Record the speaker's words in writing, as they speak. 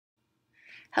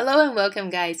Hello and welcome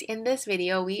guys. In this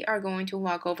video, we are going to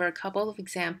walk over a couple of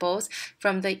examples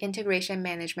from the Integration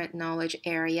Management Knowledge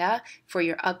area for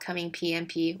your upcoming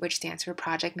PMP, which stands for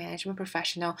Project Management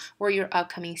Professional, or your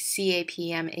upcoming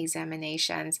CAPM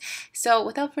examinations. So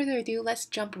without further ado, let's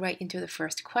jump right into the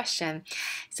first question.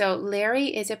 So Larry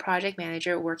is a project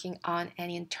manager working on an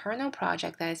internal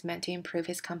project that is meant to improve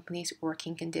his company's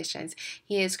working conditions.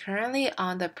 He is currently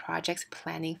on the project's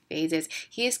planning phases.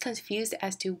 He is confused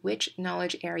as to which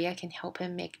knowledge area can help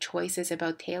him make choices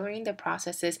about tailoring the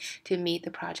processes to meet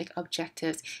the project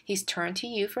objectives. He's turned to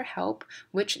you for help.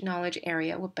 Which knowledge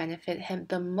area will benefit him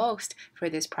the most for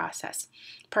this process?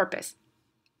 Purpose.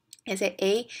 Is it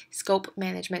A, scope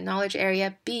management knowledge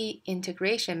area, B,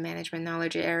 integration management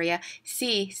knowledge area,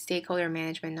 C, stakeholder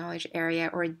management knowledge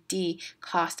area, or D,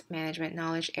 cost management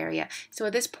knowledge area? So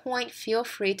at this point, feel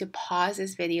free to pause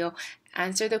this video,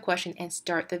 answer the question, and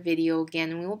start the video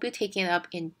again. We will be taking it up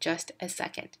in just a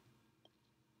second.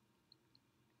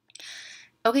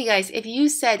 Okay guys, if you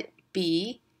said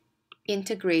B,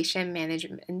 integration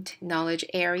management knowledge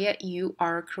area, you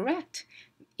are correct.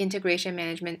 Integration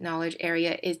management knowledge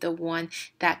area is the one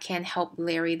that can help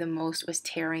Larry the most with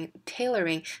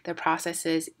tailoring the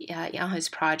processes on his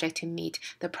project to meet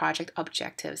the project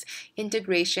objectives.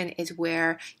 Integration is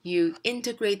where you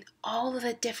integrate all of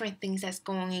the different things that's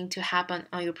going to happen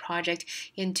on your project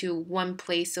into one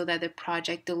place so that the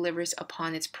project delivers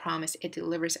upon its promise, it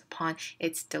delivers upon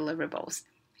its deliverables.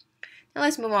 Now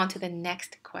let's move on to the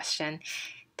next question.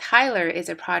 Tyler is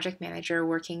a project manager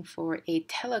working for a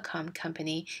telecom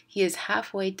company. He is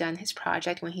halfway done his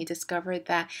project when he discovered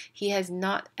that he has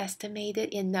not estimated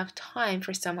enough time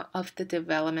for some of the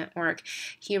development work.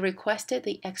 He requested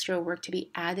the extra work to be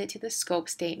added to the scope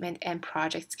statement and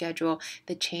project schedule.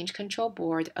 The change control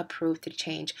board approved the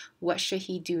change. What should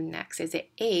he do next? Is it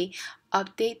A,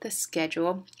 update the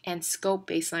schedule and scope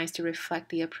baselines to reflect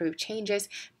the approved changes,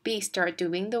 B, start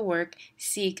doing the work,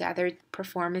 C, gather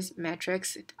performance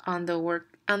metrics on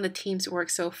the team's work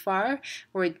so far,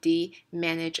 or D,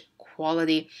 manage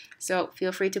quality? So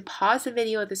feel free to pause the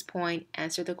video at this point,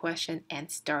 answer the question,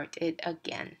 and start it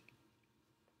again.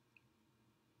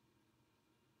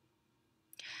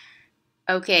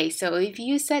 Okay, so if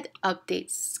you said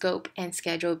update scope and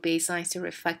schedule baselines to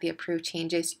reflect the approved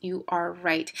changes, you are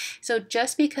right. So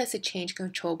just because the change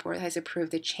control board has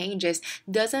approved the changes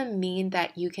doesn't mean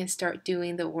that you can start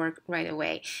doing the work right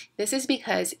away. This is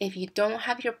because if you don't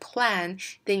have your plan,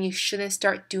 then you shouldn't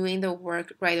start doing the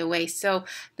work right away. So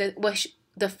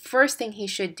the first thing he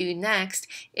should do next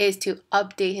is to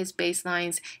update his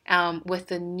baselines with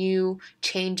the new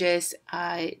changes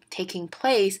taking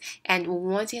place. And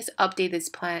once he has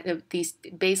updated these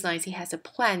baselines, he has a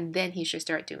plan, then he should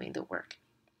start doing the work.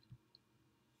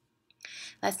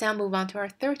 Let's now move on to our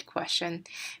third question.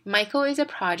 Michael is a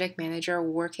project manager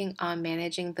working on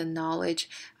managing the knowledge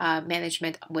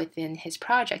management within his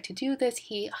project. To do this,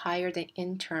 he hired an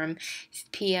interim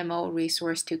PMO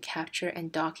resource to capture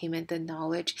and document the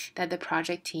knowledge that the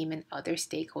project team and other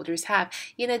stakeholders have.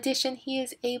 In addition, he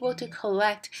is able to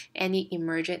collect any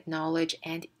emergent knowledge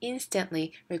and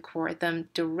instantly record them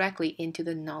directly into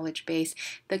the knowledge base.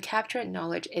 The captured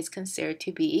knowledge is considered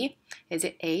to be, is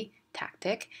it A,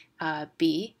 tactic,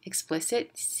 B,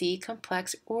 explicit, C,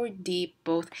 complex, or D,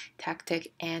 both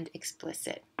tactic and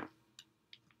explicit?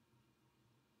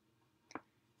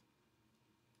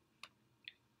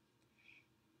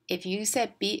 If you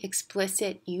said B,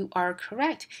 explicit, you are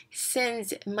correct.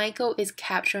 Since Michael is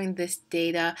capturing this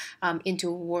data into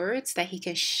words that he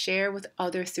can share with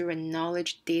others through a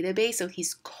knowledge database, so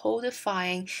he's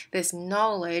codifying this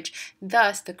knowledge,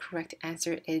 thus the correct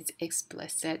answer is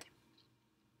explicit.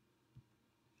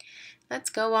 Let's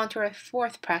go on to our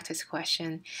fourth practice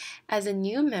question. As a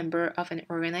new member of an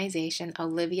organization,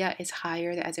 Olivia is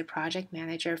hired as a project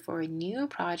manager for a new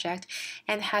project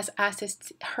and has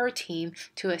asked her team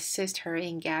to assist her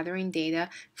in gathering data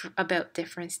about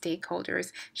different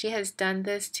stakeholders. She has done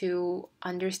this to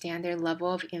understand their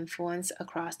level of influence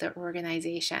across the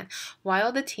organization.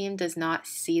 While the team does not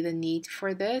see the need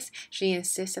for this, she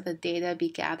insists that the data be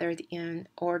gathered in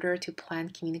order to plan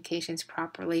communications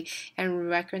properly and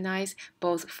recognize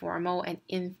both formal and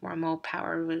informal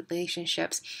power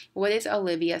relationships. What is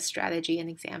Olivia's strategy an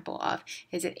example of?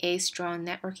 Is it A, strong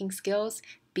networking skills,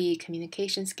 B,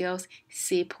 communication skills,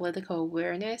 C, political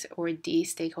awareness, or D,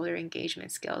 stakeholder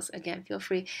engagement skills? Again, feel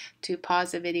free to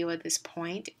pause the video at this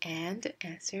point and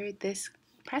answer this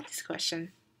practice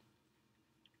question.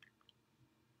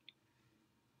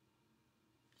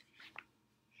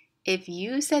 If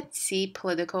you said C,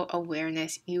 political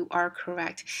awareness, you are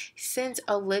correct. Since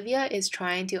Olivia is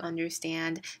trying to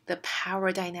understand the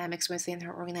power dynamics within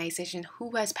her organization,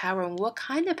 who has power and what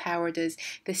kind of power does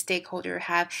the stakeholder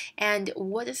have, and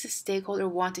what does the stakeholder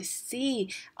want to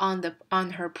see on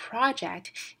her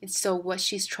project. And so what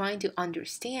she's trying to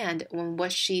understand when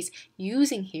what she's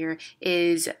using here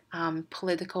is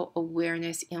political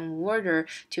awareness in order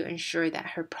to ensure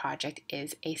that her project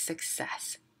is a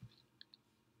success.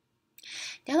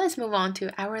 Now let's move on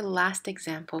to our last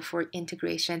example for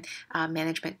integration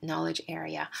management knowledge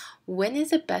area. When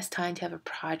is the best time to have a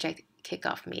project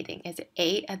kickoff meeting? Is it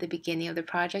A, at the beginning of the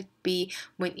project, B,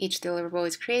 when each deliverable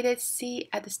is created, C,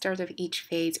 at the start of each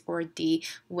phase, or D,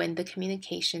 when the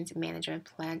communications management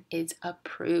plan is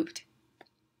approved?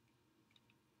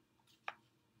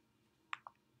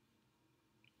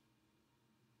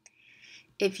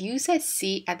 If you said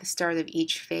C at the start of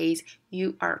each phase,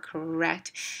 you are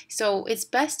correct. So it's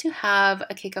best to have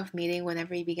a kickoff meeting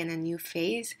whenever you begin a new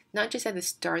phase, not just at the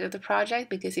start of the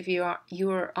project, because if you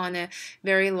are on a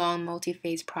very long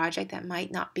multi-phase project, that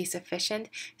might not be sufficient.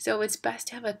 So it's best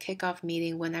to have a kickoff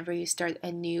meeting whenever you start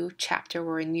a new chapter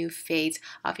or a new phase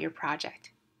of your project.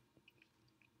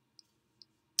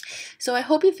 So I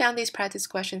hope you found these practice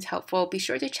questions helpful. Be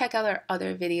sure to check out our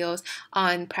other videos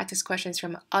on practice questions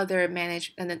from other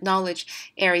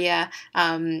knowledge area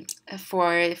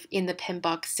for in the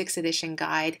PMBOK 6th edition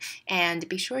guide. And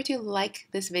be sure to like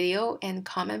this video and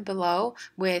comment below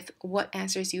with what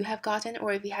answers you have gotten,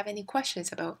 or if you have any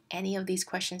questions about any of these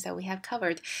questions that we have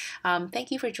covered. Thank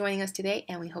you for joining us today,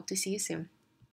 and we hope to see you soon.